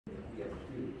be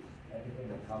accused. Anything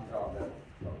that comes out of that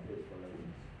structure is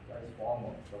fallacious. That is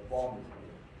formal. The form is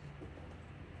fallacious.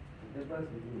 The difference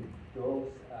between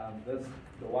those,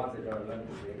 the ones that you're going to learn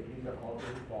today, these are called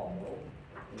informal.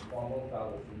 Informal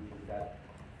fallacies is that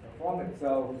the form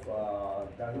itself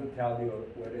doesn't tell you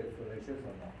whether it's fallacious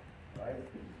or not, right?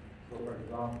 So, for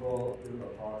example, if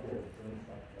a party has a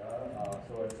structure,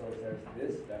 so and so says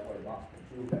this, therefore it must be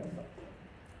true that structure.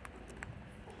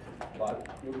 But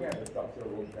looking at the structure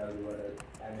won't tell you whether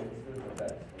an instance of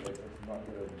that is fallacious, not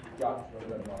going to judge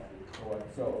whether or not it's so and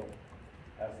so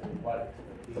as in what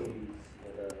expertise,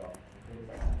 whether or not things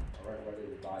like that, or whether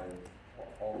it's biased,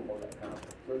 all that kind of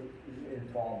stuff. So it's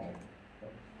informal. The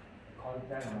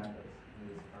content matters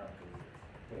in this kind of cases.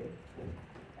 Okay?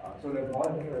 So the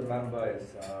important thing to remember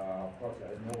is, of course,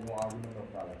 there is no argument of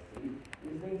fallacy.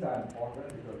 These things are important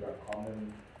because they are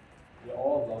common. They're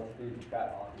all logically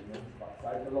bad arguments, but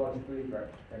psychologically they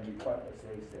can be quite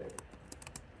persuasive.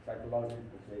 Psychologically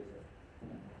persuasive.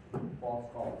 False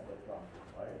cause, for example,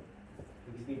 right?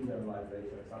 Extreme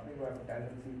generalization is something we have a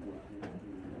tendency to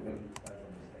make these kinds of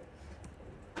mistakes.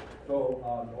 So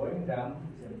knowing them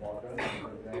is important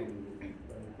because then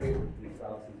when you face these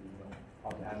fallacies, you know how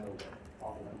to handle them.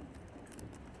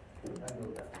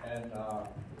 And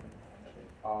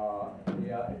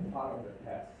they are in part of the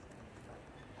test.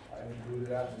 I include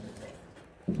that in the test.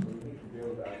 So we need to be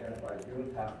able to identify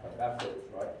different methods,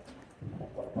 right?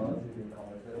 What policies being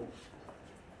committed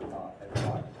and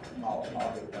what, how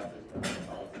the test is done.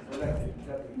 So that's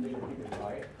we need to keep in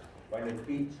mind when they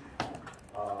teach.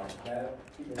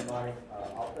 Keep in mind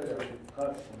after they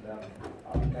heard from them.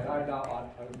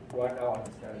 Do I now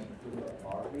understand the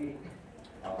authority?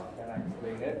 Can I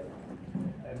explain it?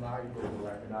 Am I able to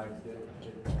recognize it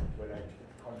when I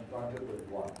confronted with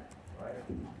what? Right?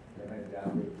 Then I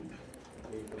evaluate each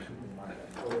case in mind.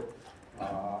 So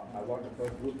I want the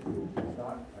first group to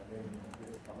start. I think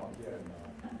just come up here and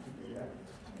do that.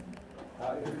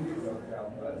 Introduce yourself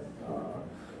first.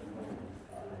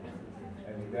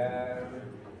 And then,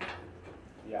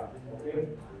 yeah, okay.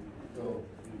 So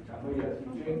remember you're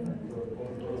teaching, so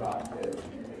don't go like this,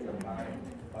 take your time.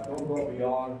 But don't go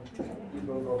beyond, please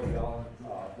don't go beyond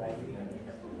 40 minutes.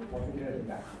 40 minutes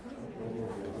max.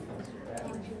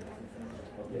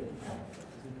 Okay.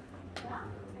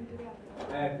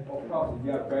 And of course, if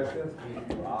you have questions, please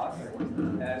do ask.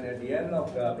 And at the end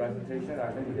of the presentation,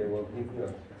 I think they will give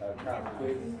you a kind of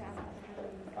quiz,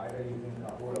 either using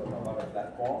Kahoot or some other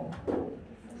platform.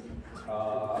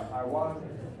 I want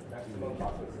maximum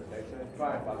participation.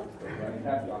 Try and participate, but you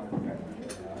have to understand.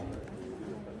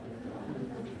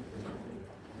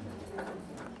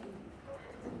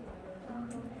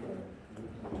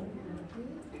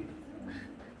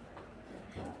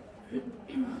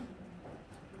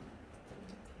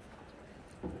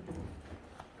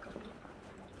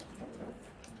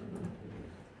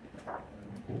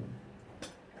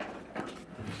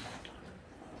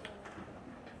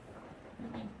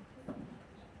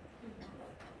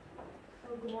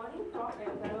 Good morning, Prof.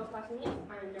 and fellow classmates.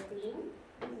 I'm Jacqueline.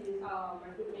 This is my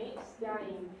groupmates. They are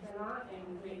in Hannah and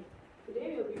Greg. Today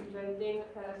we will be presenting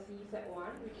fallacy set 1,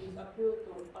 which is appeal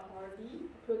to authority,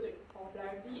 appeal to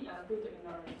popularity, and appeal to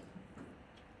ignorance.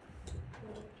 So,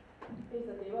 here's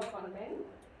the table of content.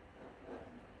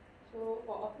 So,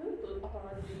 for appeal to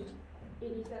authority,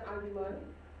 it is an argument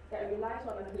that relies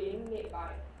on a claim made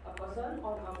by a person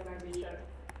or an organization.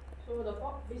 So, the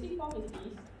basic form is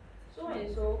this. So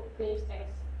and so claims X,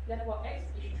 therefore X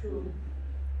is true.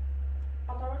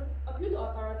 Appeal to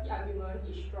authority argument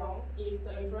is strong if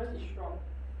the inference is strong.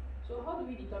 So how do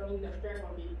we determine the strength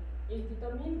of it? It is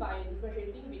determined by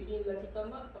differentiating between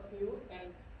legitimate appeal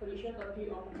and fallacious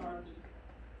appeal of authority.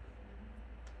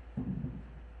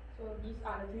 So these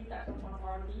are the three types of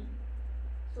authority.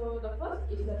 So the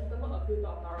first is legitimate appeal to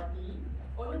authority.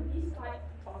 Only this type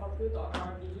of appeal to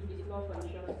authority is not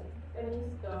fallacious. That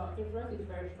means the inference is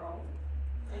very strong.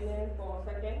 And then for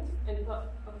second and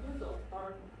third,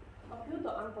 appeal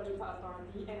to unqualified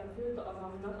authority and appeal to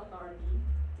anonymous authority.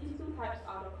 These two types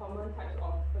are the common types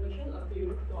of fallacious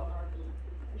appeal to authority,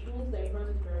 which means the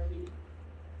inference is very weak.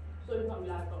 So it's not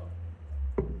reliable.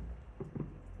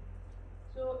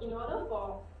 So in order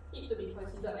for it to be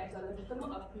considered as a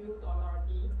legitimate appeal to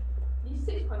authority, these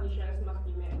 6 conditions must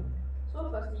be met.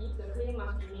 So firstly, the claim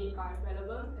must be made by a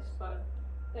relevant expert.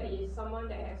 That is someone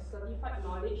that has certified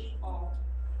knowledge or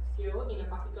skill in a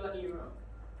particular area.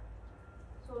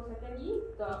 So secondly,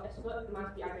 the expert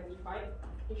must be identified.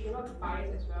 It should not be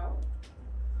biased as well.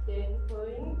 Then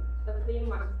following, the claim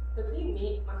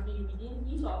made must be within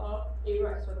his or her area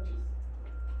of expertise.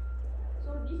 So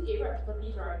this area of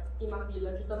expertise, right, it must be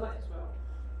legitimate as well.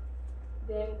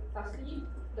 Then, lastly,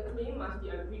 the claim must be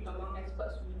agreed among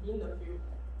experts within the field.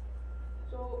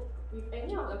 So, if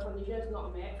any of the conditions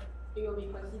not met, it will be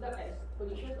considered as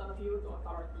positions appeal to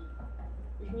authority,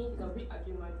 which means it's a weak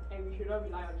argument and we shouldn't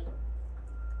rely on it.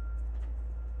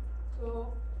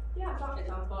 So, here are some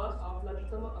examples of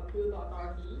legitimate appeal to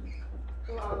authority.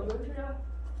 So, I'll go through them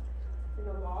in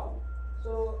a while.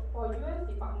 So, for US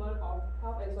Department of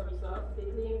Health and Services, they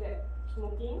claim that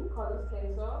smoking causes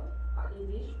cancer, heart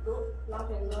disease, stroke, lung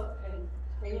cancer, and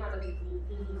many other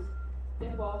diseases.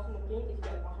 Therefore, smoking is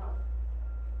bad for health.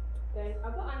 Then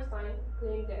Albert Einstein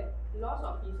claimed that laws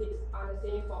of physics are the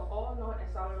same for all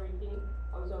non-accelerating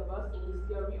observers in his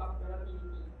theory of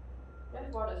relativity.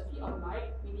 Therefore, the speed of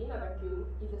light within a vacuum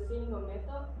is the same no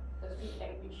matter the speed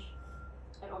at which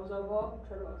an observer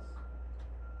travels.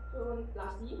 So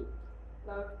lastly,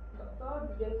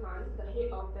 Dr. Vivian Tan, the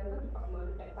head of dental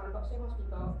department at Tan Tock Seng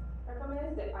Hospital,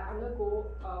 recommends that I undergo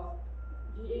a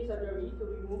GA surgery to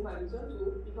remove my wisdom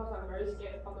tooth because I'm very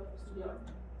scared of the procedure.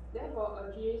 Therefore,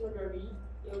 a GA surgery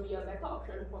will be a better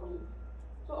option for me.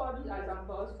 So all these are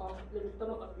examples of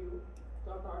legitimate appeal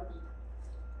to authority.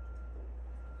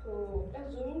 So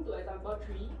let's zoom into example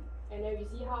 3, and then we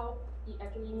see how it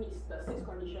actually meets the 6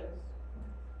 conditions.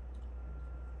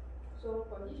 So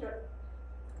for this,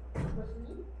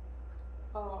 firstly,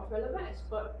 relevant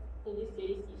expert in this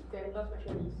case is dental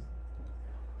specialist.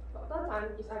 Dr. Tan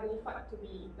is identified to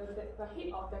be the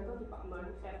head of dental department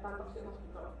at Tan Tock Seng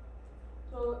Hospital.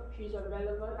 So she is a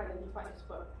relevant identified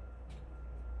expert.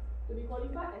 To be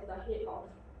qualified as the head of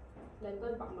dental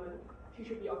department, she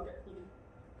should be objective.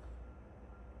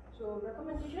 So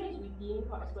recommendation is within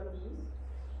her expertise,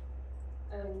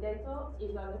 and dental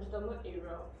is a legitimate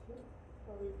area.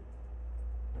 Sorry,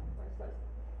 my slides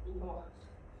didn't come out.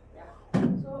 Yeah.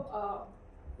 So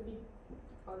to be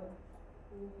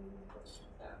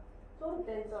So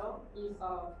dental is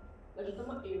a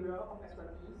legitimate area of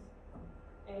expertise,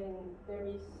 and there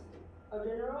is a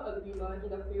general agreement in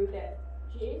the field that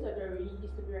GA surgery is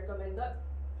to be recommended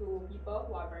to people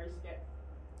who are very scared.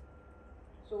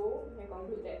 So we can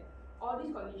conclude that all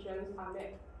these conditions are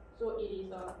met, so it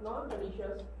is a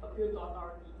non-pernicious appeal to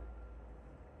authority.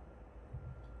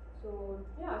 So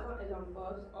here are some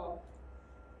examples of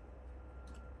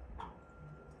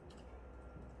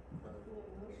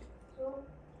So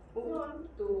moving on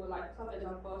to some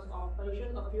examples of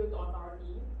pernicious appeal to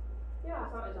authority. Here are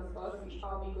some examples which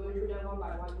I'll be going through them one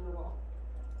by one in a while.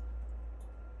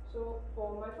 So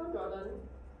for Michael Jordan,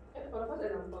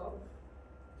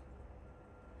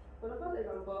 for the first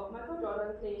example, Michael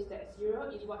Jordan claims that cereal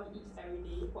is what he eats every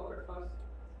day for breakfast.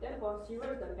 Therefore,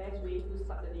 cereal is the best way to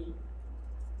start the day.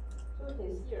 So you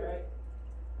can see, right?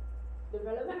 The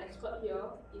relevant expert here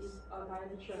is a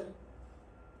dietitian.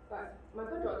 But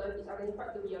Michael Jordan is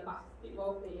identified to be a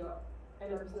basketball player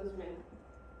and a businessman.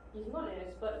 He's not an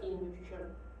expert in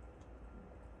nutrition.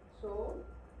 So,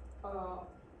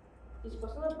 his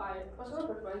personal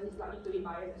preference is likely to be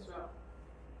biased as well.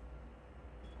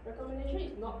 Recommendation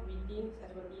is not within his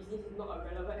expertise, this is not a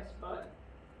relevant expert.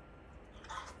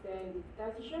 Then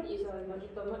dietitian is a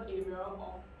legitimate area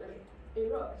of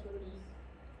expertise.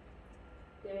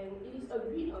 Then it is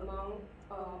agreed among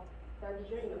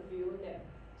dietitian in the field that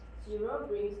cereal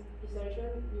brings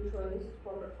essential nutrients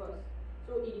for breakfast.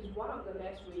 So it is one of the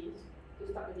best ways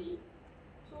to start the day.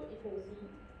 So you can see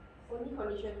only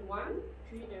conditions 1,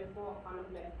 3, and 4 are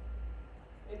not met.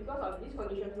 And because of these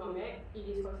conditions not met, it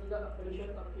is considered a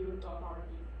pernicious appeal to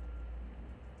authority.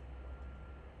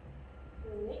 So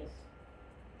next,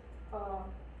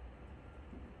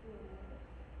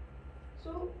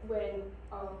 so when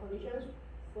conditions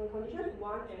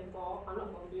 1 and 4 are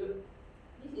not fulfilled,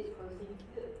 this is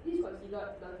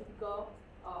considered the typical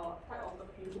type of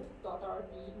appeal to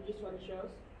authority, which is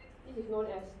pernicious. This is known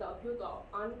as the appeal to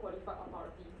unqualified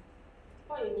authority.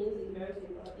 What it means is very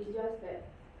simple. It's just that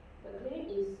the claim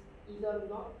is either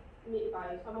not made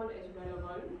by someone that is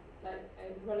relevant, like a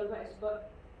relevant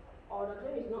expert, or the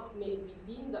claim is not made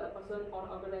within the person or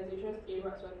the organization's area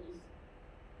of expertise.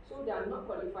 So they are not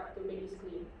qualified to make this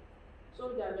claim.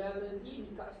 So their relevability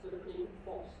regards to the claim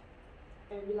false.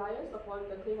 And reliance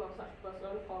upon the claim of such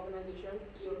person or organization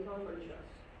will become pernicious.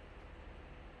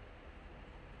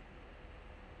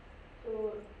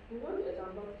 So moving on to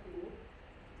example 2.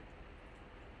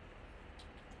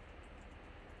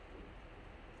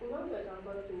 A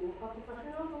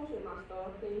professional feng shui master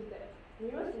claims that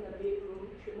mirrors in the bedroom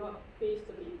should not face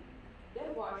the bed.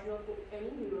 Therefore, I should not put any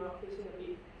mirror facing the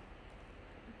bed.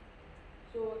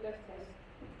 So let's test.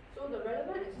 So the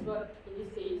relevant expert in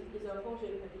this case is a feng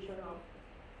shui practitioner.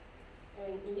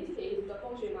 And in this case, the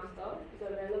feng shui master is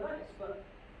a relevant expert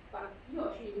but he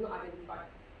or she is not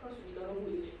identified because we don't know who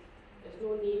is it. There's no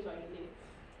names or anything.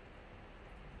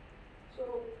 So,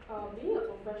 being a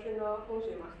professional feng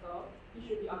shui master, it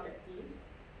should be objective.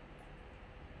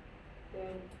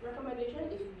 Then, recommendation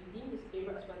is within his area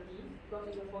of expertise because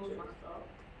he's a feng shui master.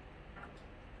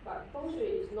 But feng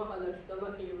shui is not a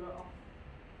legitimate area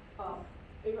of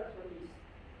area expertise.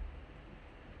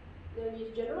 There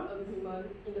is general agreement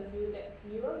in the field that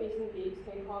mirror-facing beds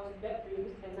can cause bad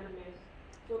dreams and nightmares,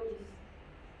 so it's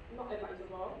not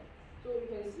advisable. So you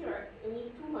can see, right,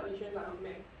 only two conditions are not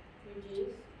met, which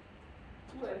is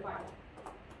 2 and 5.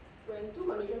 When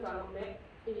two conditions are not met,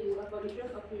 it is a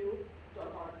malicious appeal to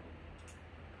authority.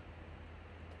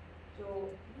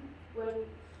 So when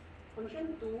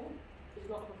condition 2 is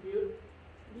not fulfilled,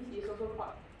 this is also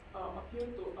called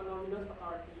appeal to anonymous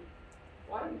authority.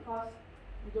 Why? Because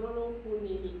we don't know who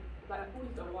named it, like who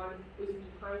is the one who is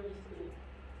behind this name.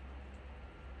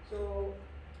 So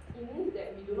it means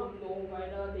that we do not know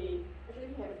whether they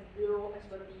actually have real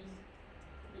expertise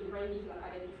behind this, like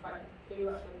identified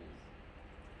area expertise.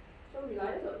 So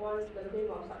reliance upon the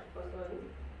claim of such person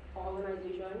or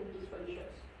organization is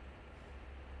fallacious.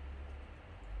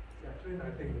 Yeah, actually,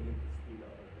 I think we need to speed up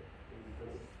a bit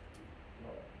because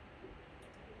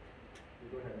we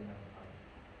don't have enough time.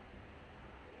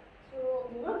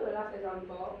 So moving on to the last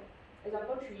example,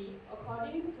 example 3,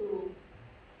 according to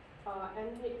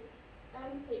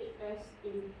NHS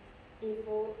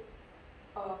info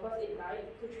first aid guide,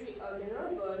 to treat a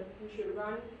general burn, you should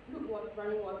run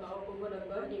running water over the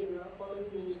burn area for 20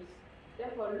 minutes.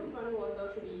 Therefore, loop running water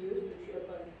should be used to treat a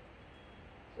burn.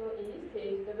 So in this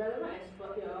case, the relevant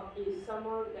expert here is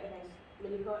someone that has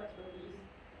medical expertise,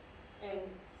 and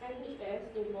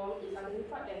NHS info is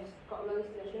identified as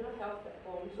Scotland's national health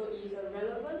platform, so it is a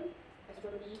relevant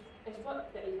expert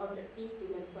that is objective to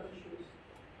medical issues.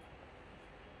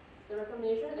 The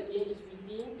recommendation again is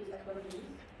within its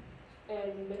expertise,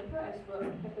 and medical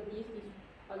expertise is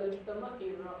a legitimate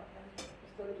area of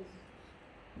expertise.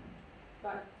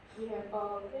 But we have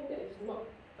a claim that is not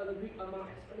agreed among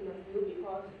experts in the field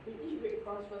because British Red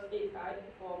Cross first aid guide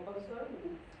for a person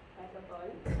who has a burn,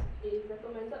 it is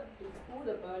recommended to cool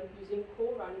the burn using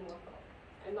cold running water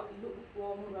and not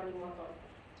lukewarm running water.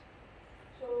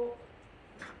 So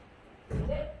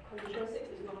that condition 6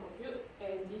 is not fulfilled,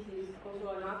 and this is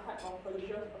also another type of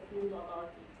fallacious appeal to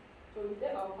authority. So with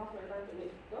that, I'll pass my time to the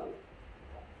next speaker.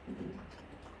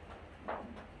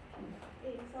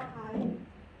 Okay, so hi.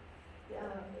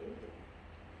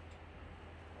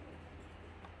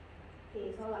 Okay,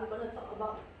 so I'm going to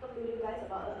talk to you guys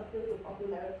about the appeal to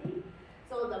popularity.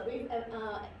 So the brief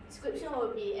description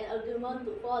will be an argument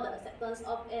for the acceptance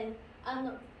of an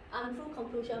untrue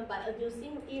conclusion by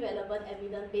adducing irrelevant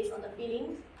evidence based on the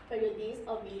feelings, prejudice,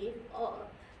 or belief of a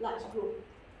large group.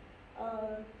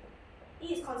 It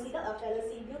is considered a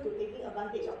fallacy due to taking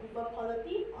advantage of people's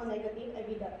quality or negative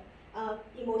evidence,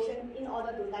 emotion in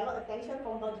order to divert attention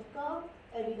from logical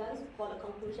evidence for the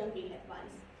conclusion being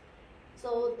advanced.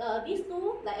 So these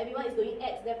two, like everyone is doing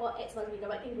X, therefore X must be the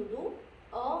right thing to do,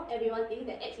 or everyone thinks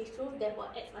that X is true, therefore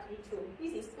X must be true.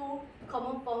 This is two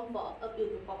common forms for appeal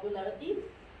to popularity.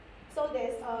 So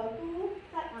there's two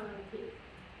types.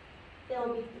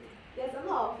 There's a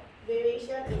lot of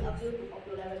variation in appeal to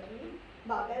popularity,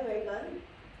 but bandwagon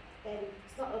and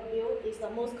snort appeal is the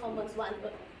most common one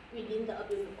within the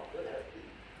appeal to popularity.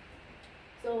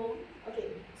 So, okay,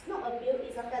 snort appeal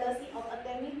is a fallacy of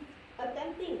attempting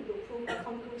to prove a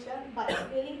conclusion by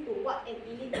appealing to what an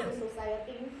elite in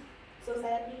society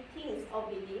thinks or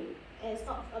believes, and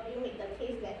snort appeal make the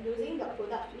case that using the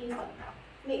product means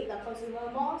make the consumer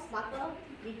more smarter,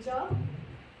 richer,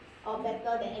 or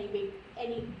better than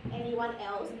anyone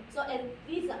else. So, and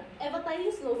these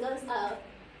advertising slogans are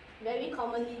very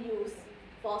commonly used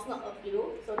for snort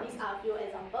appeal. So these are a few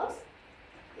examples,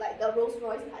 like the Rolls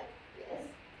Royce type, yes,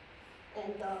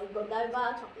 and the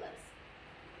Godiva chocolates.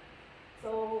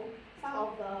 So some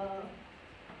of the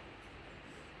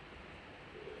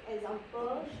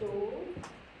examples show.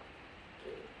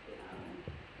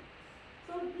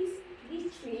 So these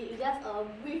three is just a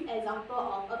brief example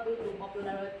of appeal to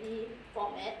popularity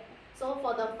format. So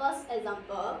for the first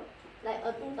example, like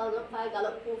a 2005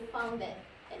 Gallup poll found that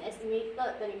an estimated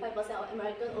 25% of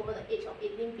Americans over the age of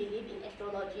 18 believe in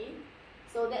astrology.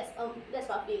 So that's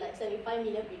roughly like 75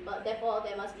 million people. Therefore,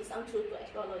 there must be some truth to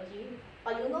astrology.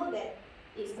 But you know that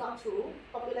it's not true.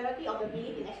 Popularity of the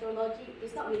belief in astrology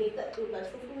is not related to the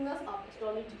truthfulness of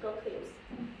astrological claims.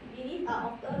 Beliefs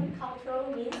are often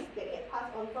cultural means that get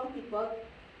passed on from people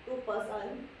to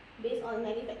person based on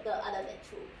many factors other than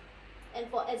truth. And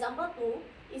for example 2,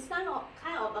 it's kind of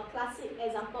a classic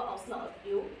example of snort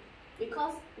appeal.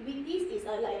 because Wheaties is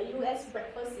like a US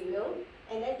breakfast cereal,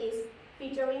 and then it's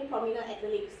featuring prominent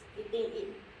athletes eating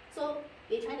it. So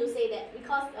they're trying to say that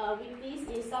because Wheaties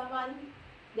is someone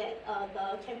that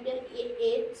the champion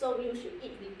ate, so you should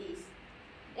eat Wheaties.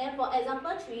 And for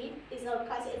example 3, is a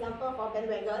classic example for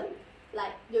bandwagon.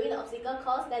 Like during the obstacle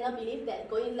course, Daniel believes that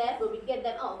going left will get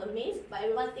them out of the maze, but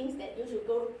everyone thinks that they should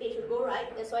go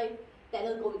right. That's why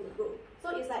Daniel go with the group.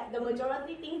 So it's like the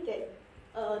majority think that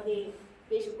they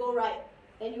should go right,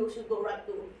 then you should go right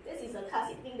too. This is a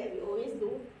classic thing that we always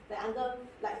do. Like under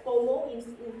like FOMO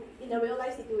in a real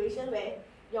life situation where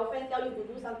your friend tell you to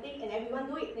do something and everyone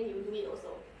do it, then you do it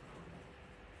also.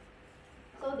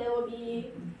 So there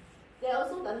are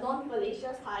also the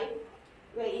non-fallacious type,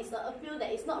 where it's a field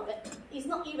that is not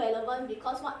irrelevant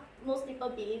because what most people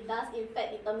believe does in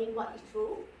fact determine what is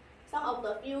true. Some of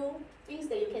the few things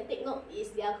that you can take note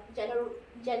is their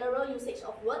general usage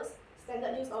of words,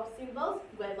 standard use of symbols,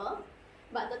 grammar.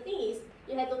 But the thing is,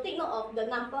 you have to take note of the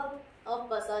number of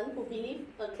person who believe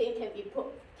a claim can be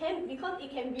because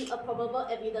it can be a probable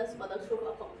evidence for the truth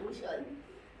or conclusion.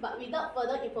 But without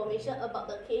further information about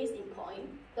the case in point,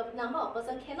 the number of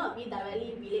persons cannot be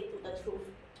directly related to the truth.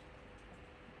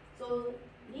 So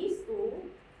these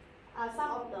two are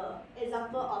some of the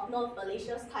example of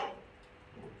non-fallacious type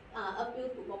appeal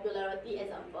to popularity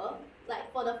example.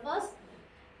 Like for the first,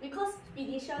 because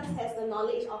physicians has the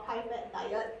knowledge of high-fat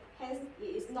diet, hence it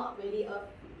is not really a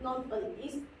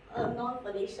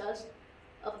non-fallacious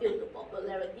appeal to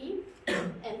popularity.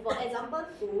 And for example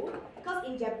 2, because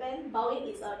in Japan, bowing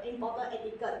is an important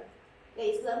etiquette that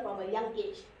is learned from a young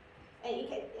age.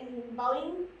 And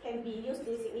bowing can be used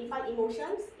to signify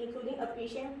emotions, including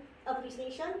appreciation,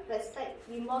 respect,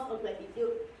 remorse, or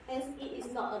gratitude. Hence, it's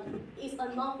a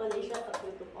non-fallacious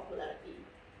appeal to popularity.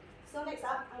 So next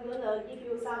up, I'm going to give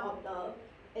you some of the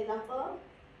example,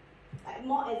 like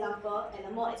more example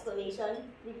and more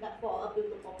explanation for appeal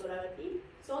to popularity.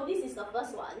 So this is the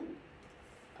first one.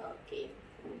 Okay.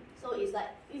 So it's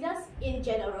just in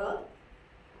general,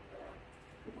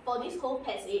 for this whole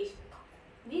passage,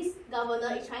 this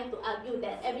governor is trying to argue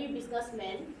that every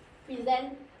businessman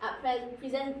present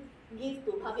gift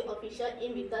to public official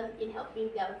in return in helping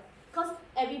them. Because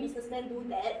every businessman do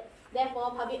that,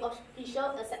 therefore public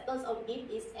official acceptance of gift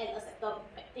is an acceptable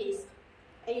practice.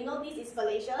 And you know this is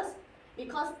fallacious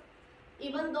because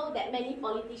even though that many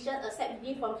politicians accept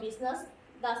gift from business,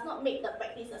 does not make the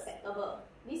practice acceptable.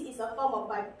 This is a form of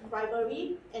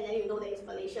bribery, and then you know that it's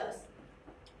fallacious.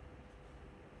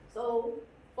 So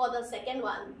for the second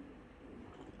one,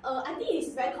 I think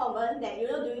it's very common that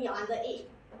during your underage,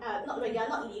 when you're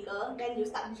not legal, then you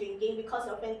start drinking because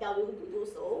your friend tell you to do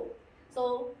so.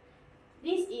 So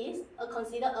this is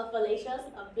considered a fallacious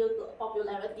appeal to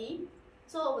popularity.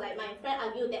 So like my friend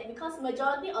argued that because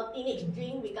majority of teenage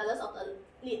drink regardless of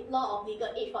the law of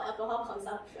legal age for alcohol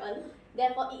consumption,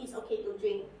 therefore it is okay to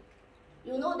drink.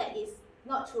 You know that is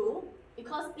not true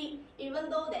because even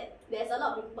though that there's a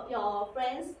lot of people, your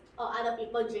friends or other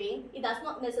people drink, it does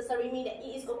not necessarily mean that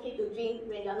it is okay to drink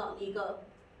when you're not legal.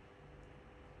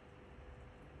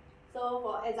 So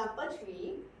for example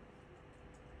 3,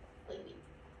 okay.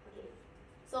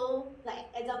 So like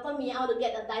example me, I want to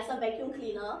get a Dyson vacuum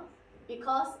cleaner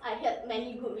because I heard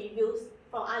many good reviews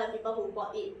from other people who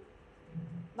bought it.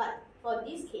 But for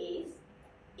this case,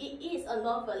 it is a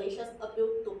non-fallacious appeal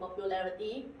to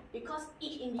popularity because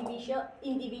each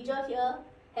individual here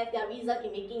have their reason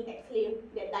in making that claim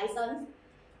that Dyson's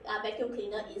vacuum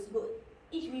cleaner is good.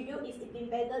 Each review is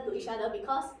independent to each other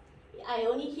because I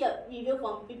only hear review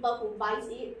from people who buys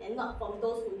it and not from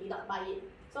those who did not buy it.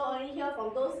 So I only hear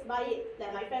from those buy it,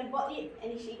 that my friend bought it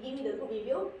and she gave me the good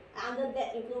review. And under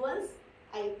that influence,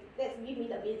 that give me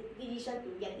the decision to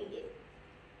getting it.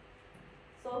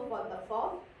 So for the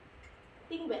fourth, I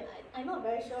think I'm not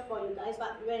very sure for you guys,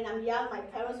 but when I'm young, my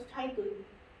parents trying to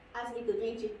ask me to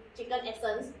drink chicken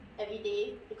essence every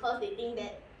day because they think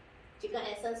that chicken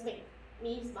essence make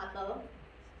me smarter.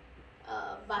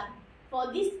 But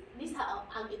for this type of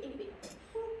argument,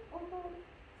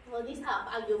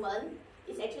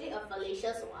 it's actually a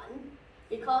fallacious one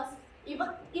because even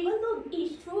though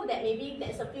it's true that maybe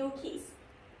there's a few kids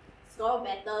score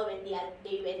better when they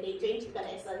drink chicken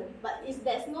essence, but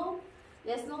there's no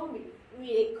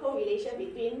correlation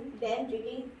between them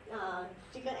drinking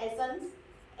chicken essence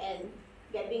and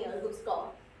getting a good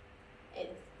score.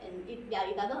 And it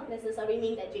does not necessarily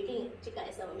mean that drinking chicken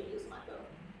essence will make you smarter.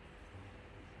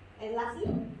 And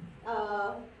lastly,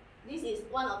 this is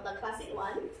one of the classic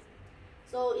ones.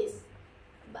 So this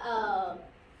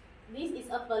is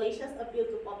a fallacious appeal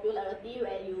to popularity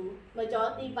where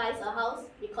majority buys a house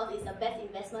because it's the best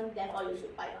investment, therefore you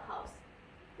should buy a house.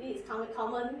 this is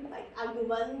common like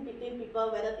argument between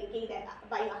people whether thinking that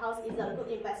buying a house is a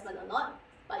good investment or not.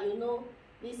 But you know,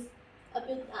 this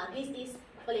is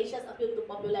fallacious appeal to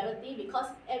popularity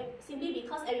because simply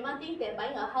because everyone thinks that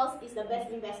buying a house is the best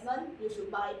investment, you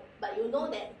should buy. But you know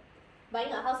that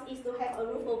buying a house is to have a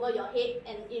roof over your head,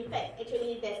 and in fact,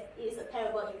 actually that is a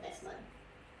terrible investment.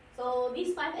 So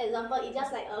these 5 examples is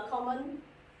just like a common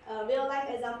real life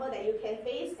example that you can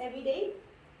face every day,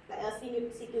 like a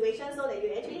situation, so that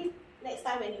you actually next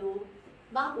time when you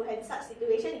bound to have such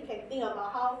situation, you can think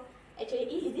about how actually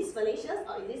is this fallacious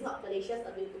or is this not fallacious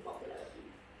appeal to popularity.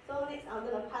 So next I'm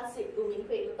going to pass it to Min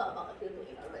Hui to talk about appeal to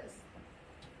ignorance.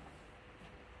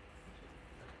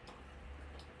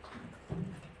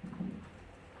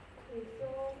 Okay, so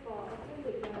for appeal to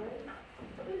ignorance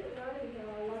is a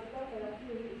logical fallacy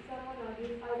in which someone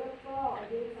argues either for or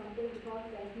against something because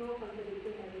there is no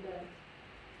contradicting evidence.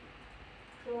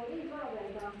 So this is one of the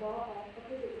examples of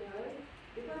appeal to ignorance.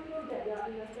 You can't prove that you are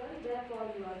innocent, therefore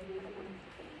you are guilty.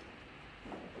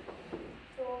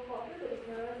 So for appeal to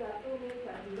ignorance, there are 2 main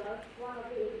practices. One of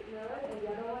it is ignorance, and the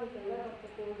other one is the lack of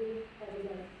proposing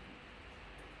evidence.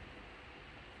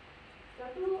 The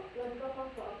 2 logical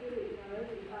forms for appeal to ignorance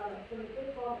are the affirmative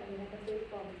form and the negative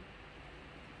form.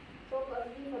 So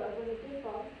firstly, for the affirmative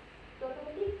form, the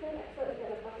affirmative claim asserts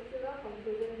that a particular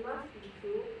conclusion must be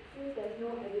true since there is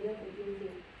no evidence against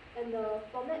it. And the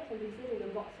format can be seen in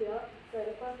the box here, where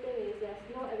the first thing is there is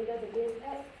no evidence against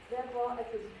X, therefore X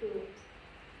is true.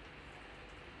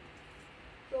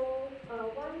 So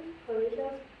one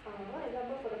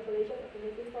example for the fallacious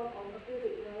affirmative form of appeal to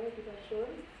ignorance is as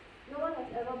shown. No one has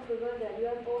ever proven that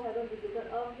UFO haven't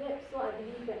visited Earth yet, so I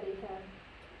believe that they have.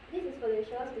 This is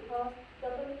fallacious because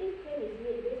the affirmative claim is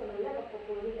made based on the lack of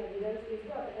proposing evidence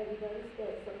instead of the evidence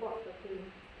that supports the claim.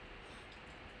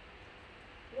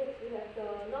 Next, we have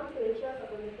the non-fallacious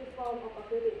affirmative form of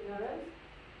appeal to ignorance,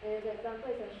 and the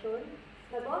example is as shown.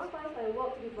 My boss finds my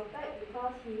work to be perfect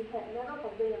because he had never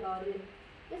complained about it.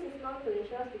 This is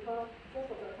non-fallacious because most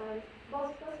of the time,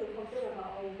 bosses will complain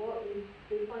about our work if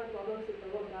they find problems with the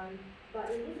work done.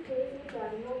 But in this case, since there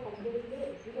are no complaints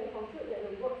made, you can conclude that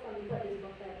the work submitted is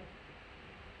perfect.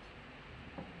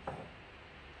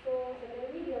 So,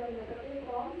 secondly, we have the negative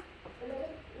form. In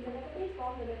the negative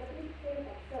form, the negative claim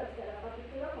asserts that a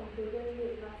particular conclusion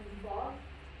made must be false,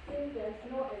 since there is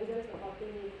no evidence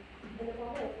supporting it. And the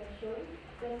format is as shown.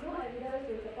 There is no evidence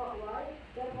to support Y,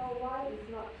 therefore Y is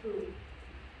not true.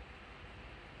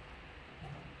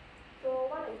 So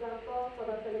one example for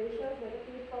the fallacious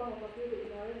negative form of appeal to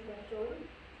ignorance is shown.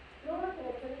 No one can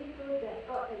actually prove that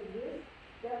God exists,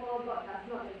 therefore God does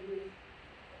not exist.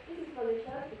 This is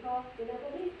fallacious because the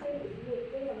negative claim is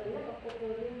made based on the lack of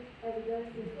opposing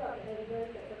evidence instead of the evidence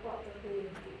that supports the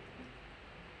claim.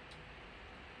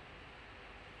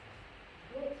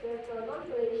 Next, there's the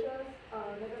non-fallacious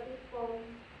negative form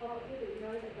of appeal to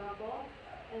ignorance example.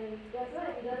 And there's no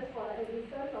evidence for the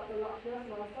existence of the Loch Ness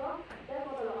monster,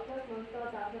 therefore the Loch Ness monster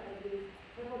does not exist.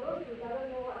 And for those who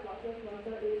doesn't know what Loch Ness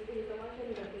monster is, it is the one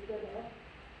shown in the picture there.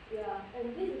 Yeah,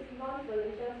 and this is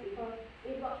non-fallacious because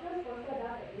if Loch Ness monster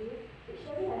does exist, it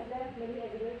surely has left many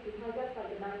evidence behind, just like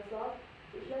the dinosaurs,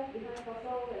 which left behind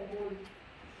fossils and bones.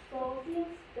 So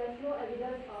since there's no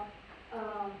evidence of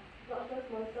Loch Ness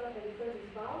monster existence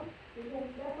is found, we can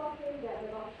therefore claim that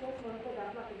the Loch Ness monster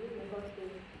does not exist in the first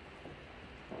place.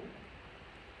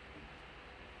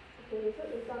 Okay, so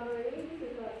in summary, this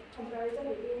is a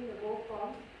comparison between the both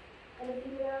forms. And the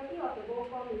similarity of the both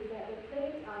forms is that the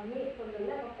claims are made from the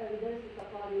lack of evidence to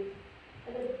support it.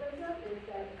 And the difference is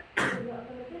that in the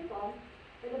affirmative form,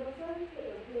 when the person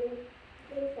made a claim,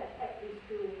 claims that X is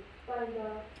true. But in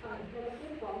the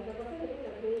negative form, the person making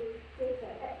the claim says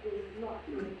that X is not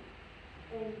true.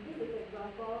 And this is an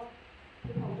example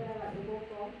to compare like the both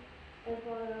forms. And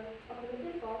for the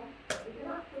affirmative form, you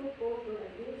cannot prove both don't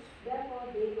exist,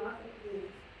 therefore they must exist.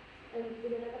 And in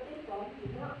the negative form, you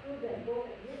cannot prove that both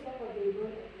exist, therefore they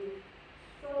don't exist.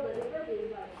 So the difference is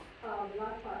like the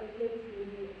last part, the claims being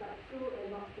made, like true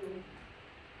and not true.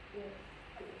 Yes.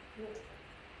 Next.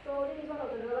 So this is one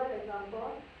of the real life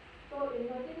examples. So in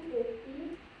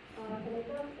 1950,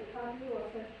 Senator McCarthy was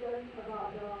questioned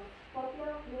about the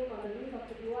 40th name on the list of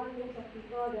 51 names of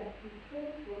people that he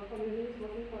claimed were communists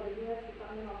working for the US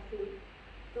Department of State.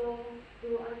 So to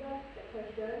answer that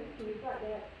question, he replied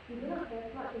that he did not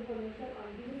have much information on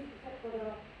these except for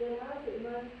the general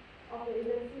statement of the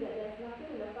agency that there is nothing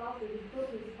in the files to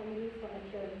disclose his communist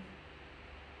connections.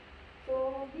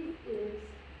 So this is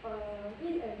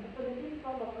an affirmative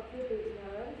form of appeal to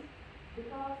ignorance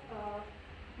because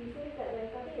he says that there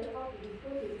is nothing in the files to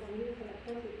disclose his communist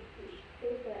connections, which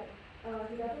says that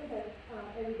he doesn't have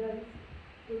evidence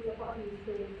to to support his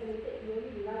claim, and instead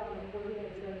merely rely on the opposing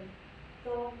evidence.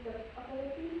 So the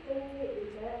alternative claim rate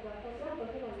is that the particular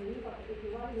person on the list of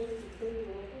 81 names his claim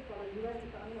to working for the US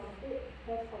Department of State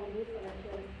has communist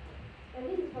connections. And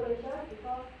this is fallacious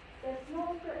because there's no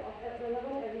spread of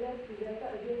relevant evidence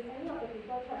presented against any of the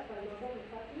people charged by Morgan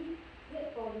McCarthy,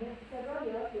 yet for several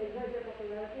years he enjoyed great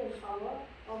popularity and power,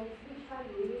 on which time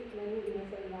to live many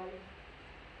innocent lives.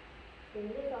 The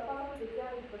next part is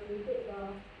going to facilitate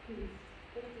the piece.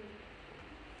 Thank you.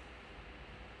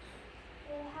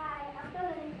 Hi, after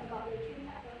learning about the three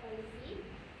types of fallacy,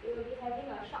 we will be having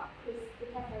a short quiz to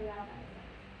test everyone's answer.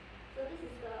 So this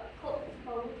is the code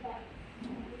for recap.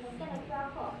 You can scan the QR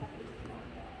code or participate on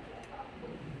the laptop.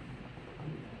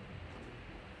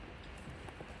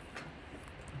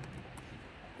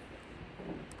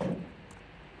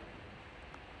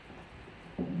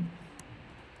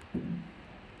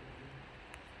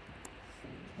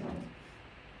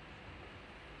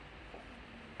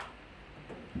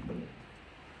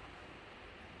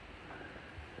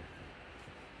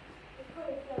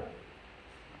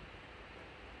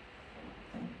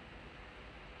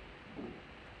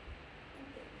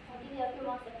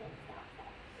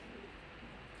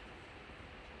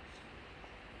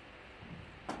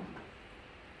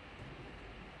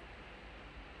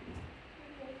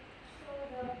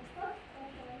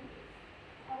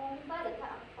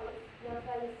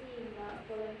 Fallacy in the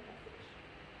following passage.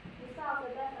 The start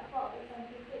of the best effort of the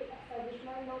scientific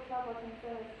establishment, no cure for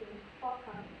cancer has been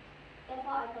forthcoming.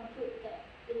 Therefore, I conclude that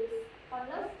it is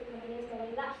pointless to continue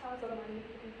spending large sums of money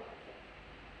looking for a cure.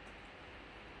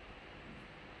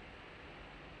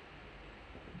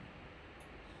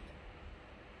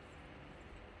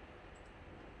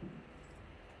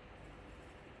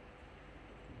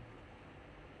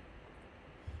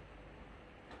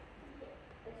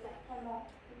 There's like 10 more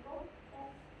people. Yes.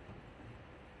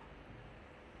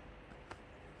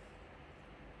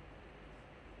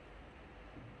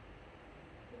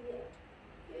 Yeah.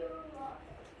 Few more.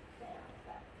 Then I'll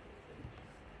start.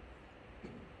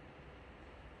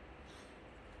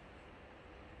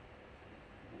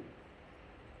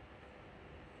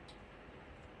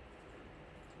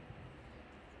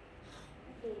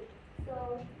 Okay, so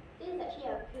this is actually a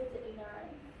appeal to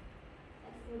ignorance.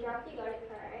 As majority got it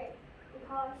correct,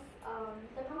 because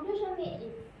the conclusion made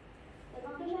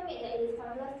that it is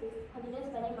pointless to continue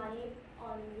spending money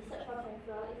on research for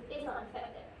cancer is based on the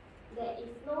fact that there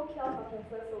is no cure for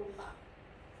cancer so far.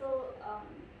 So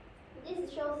this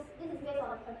is based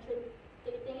on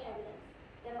contradicting evidence.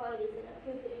 Therefore, it is an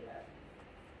appeal to ignorance.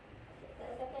 Okay, the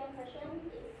second question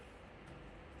is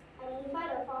identify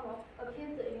the form of appeal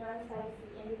to ignorance fallacy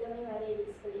and determine whether it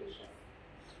is fallacious.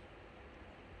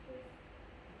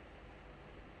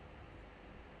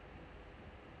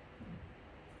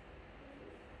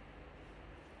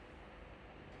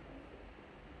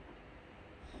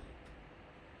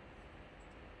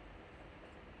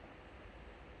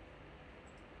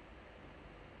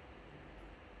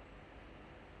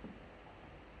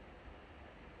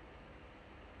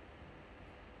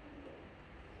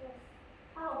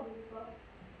 How before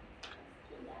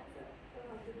keep the answer. So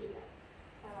I'll give it like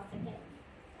 5 more seconds.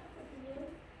 I'll continue.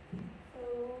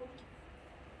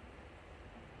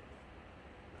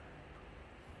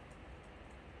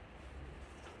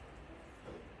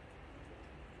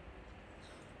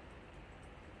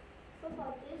 So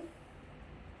for this,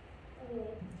 okay,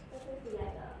 let's just be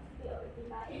like a bit of a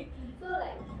divide. So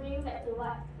like bring back to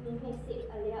what Ming said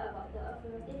earlier about the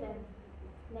affirmative and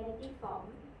negative form.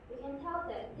 We can tell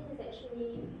that this is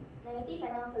actually negative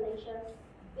and non-fallacious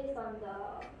based on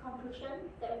the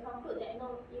conclusion that we conclude that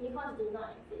no, unicorns do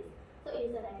not exist. So it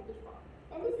is a negative form.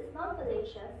 And this is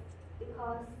non-fallacious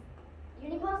because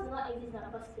unicorns do not exist in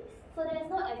the first place. So there is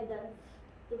no evidence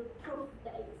to prove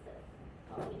the existence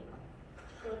of unicorns.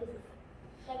 So this is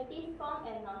negative form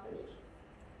and non-fallacious.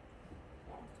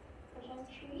 Yeah. Question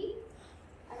 3.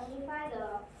 Identify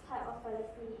the type of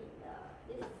fallacy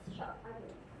in this short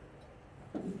argument.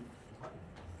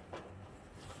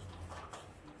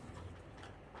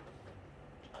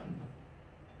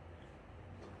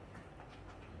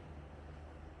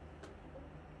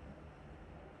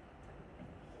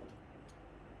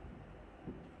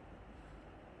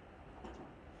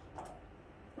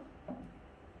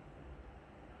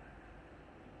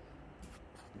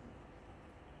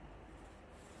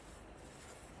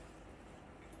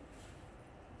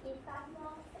 Okay, 5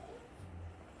 more seconds.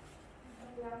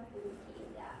 Everyone to key in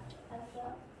their answer.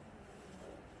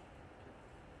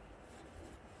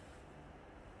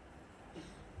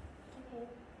 Okay,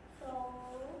 so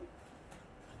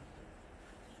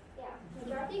yeah,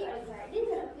 majority got it right. This is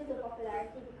an appeal to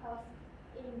popularity because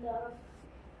in the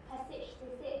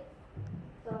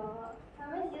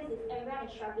everyone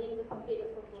is struggling to complete the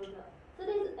proposal. So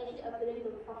this is actually appealing to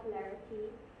popularity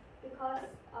because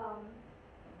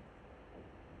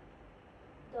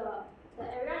the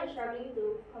everyone is struggling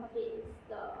to complete is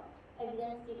the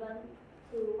evidence given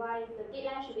to why the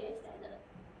deadline should be extended.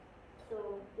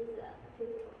 So this is an appeal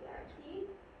to popularity.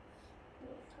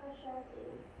 Next question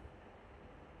is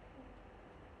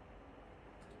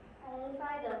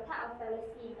identify the type of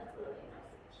fallacy in the following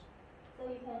message. So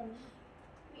you can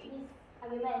read this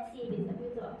argument and see if it's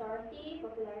appeal to authority,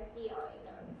 popularity, or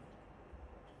ignorance.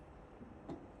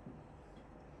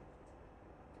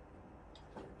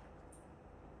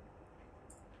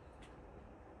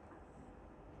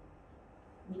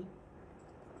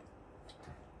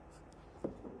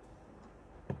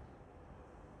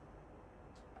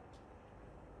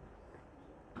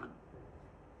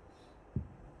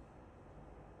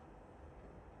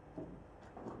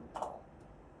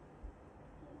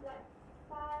 Like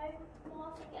 5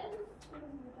 more seconds.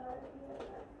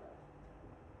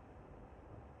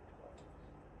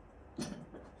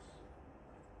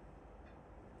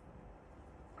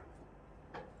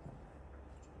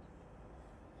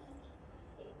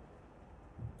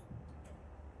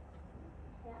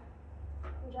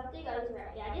 Majority got this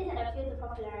right. Yeah, this is an appeal to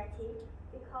popularity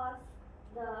because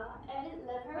the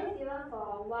premise given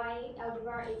for why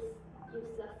algebra is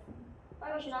useless,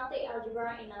 why we should not take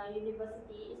algebra in a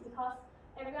university, is because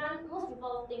most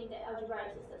people think that algebra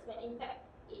is useless, when in fact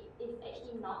it is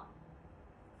actually not.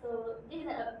 So this is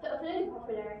an appeal to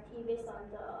popularity based on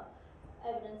the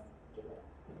evidence given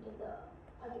in the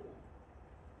argument.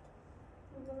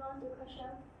 Moving on to question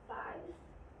 5.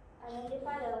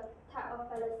 Identify the type of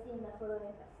fallacy in the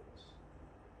following passage.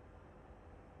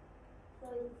 So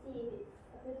let's see if it's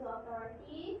appeal to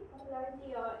authority, popularity,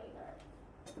 or ignorance.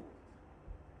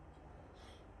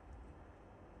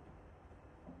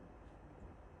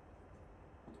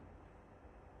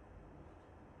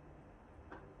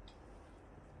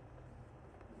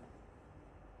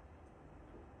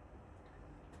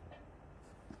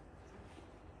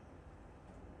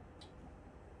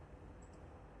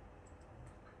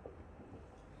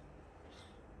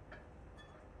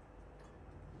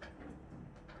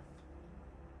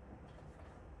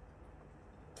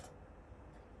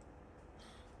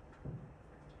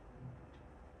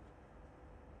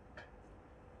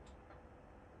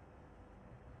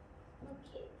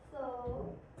 Okay, so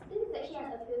this is actually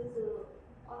an appeal to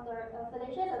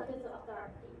fallacious appeal to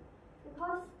authority,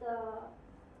 because the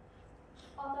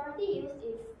authority used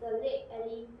is the late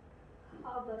Ellie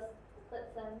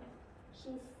Halverson.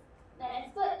 She's an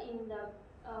expert in the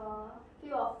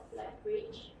field of like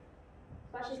bridge,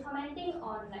 but she's commenting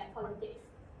on like politics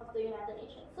of the United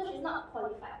Nations. So she's not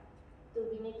qualified to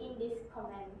be making this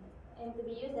comment and to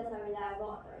be used as a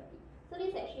reliable authority. So this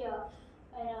is actually a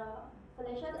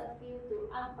fallacious appeal to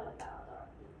unqualified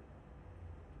authority.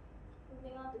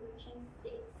 Moving on to question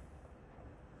 6.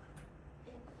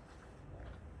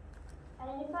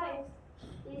 Identify if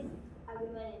this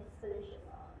argument is fallacious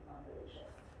or non-fallacious.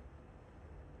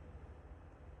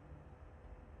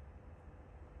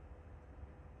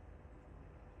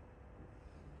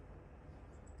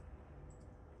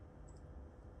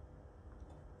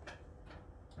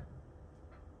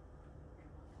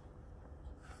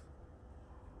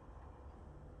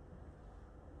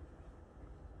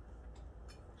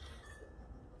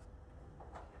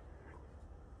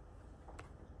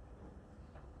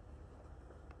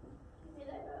 Give me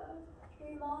like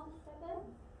 3 more seconds.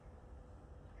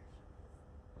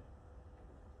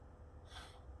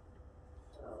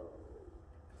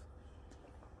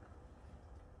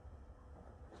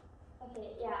 Okay,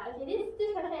 yeah, okay,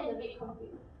 this question is a bit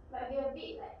confusing, might be a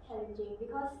bit like challenging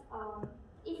because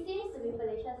it seems to be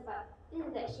fallacious, but this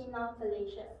is actually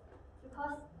non-fallacious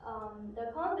because the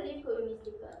common belief could be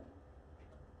mistaken.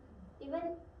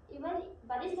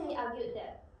 But this can be argued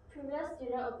that previous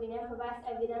student opinion provides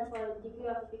evidence for the degree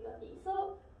of difficulty.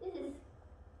 So this is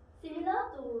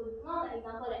similar to one of the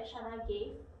example that Shana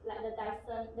gave, like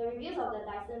the reviews of the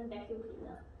Dyson vacuum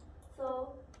cleaner.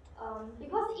 So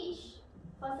because each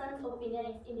person's opinion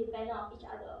is independent of each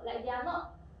other, like they are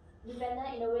not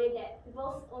dependent in a way that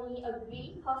people only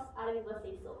agree because other people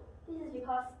say so. This is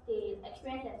because they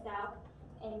experience themselves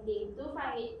and they do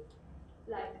find it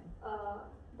like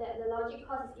that the logic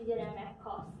course is easier than math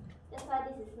course. That's why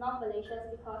this is non-fallacious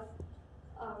because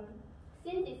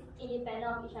since it's independent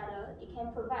of each other, it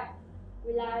can provide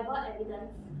reliable evidence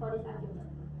for this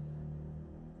argument.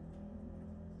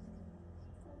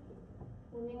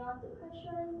 Moving on to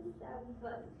question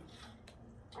 7.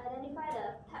 Identify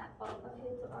the type of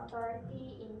appeal to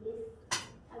authority in this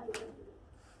argument.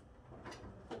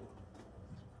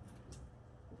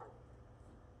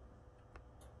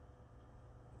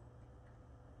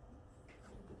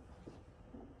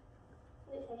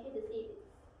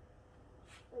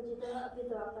 argument appeal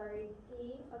to authority,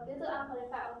 appeal to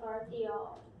unqualified authority,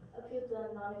 or appeal to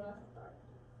anonymous authority.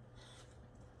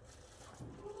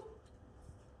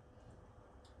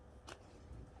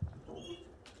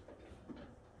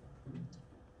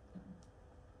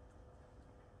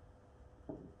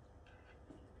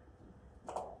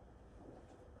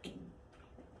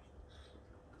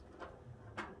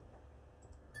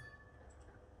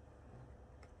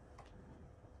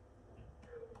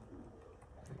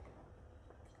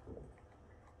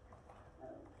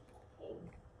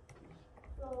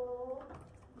 So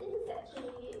this is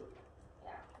actually,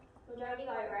 yeah, majority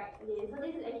got it right. Okay, so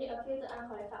this is actually appeal to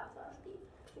unqualified authority.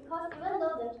 Because even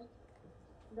though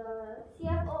the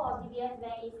CFO of DBS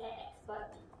Bank is an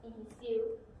expert in his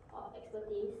field of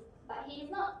expertise, but he is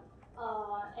not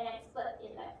an expert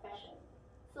in like fashion.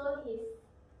 So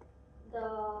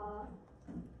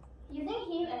using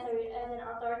him as an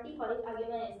authority for this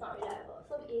argument is not reliable.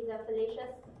 So it is a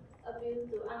fallacious appeal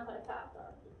to unqualified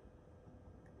authority.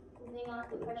 Moving on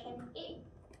to question 8.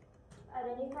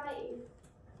 Identify if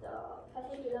the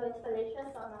passage below is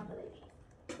fallacious or non-fallacious.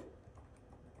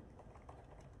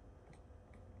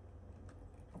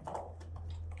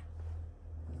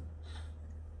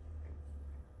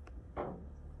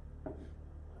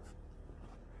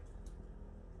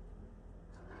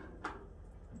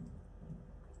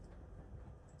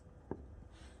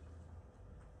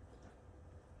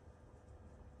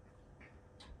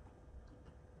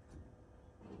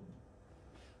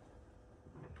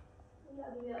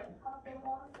 I'll give you a couple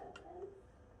more seconds.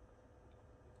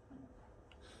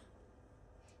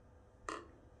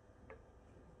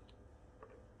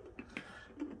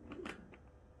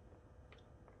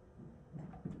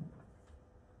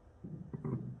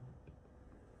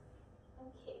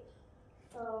 Okay,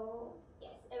 so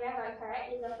yes, everyone got it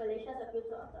correct. It's a fallacious appeal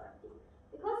to authority.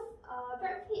 Because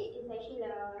Brad Pitt is actually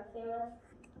a famous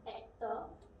actor,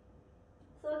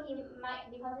 so he might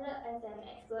be considered as an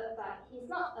expert, but he's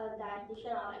not a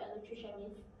dietitian or like a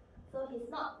nutritionist. So he's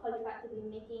not qualified to be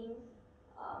making,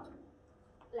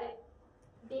 like,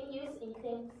 being used in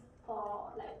claims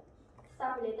for like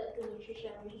stuff related to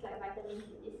nutrition, which is like vitamins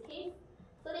in this case.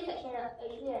 So this is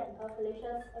actually a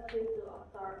fallacious appeal to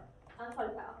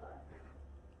unqualified authority.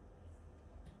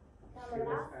 Now the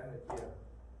last.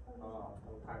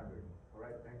 No time limit. All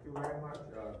right, thank you very much,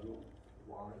 group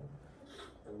 1.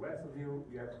 The rest of you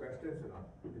have questions or not?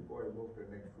 Before we move to the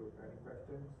next group, any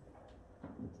questions?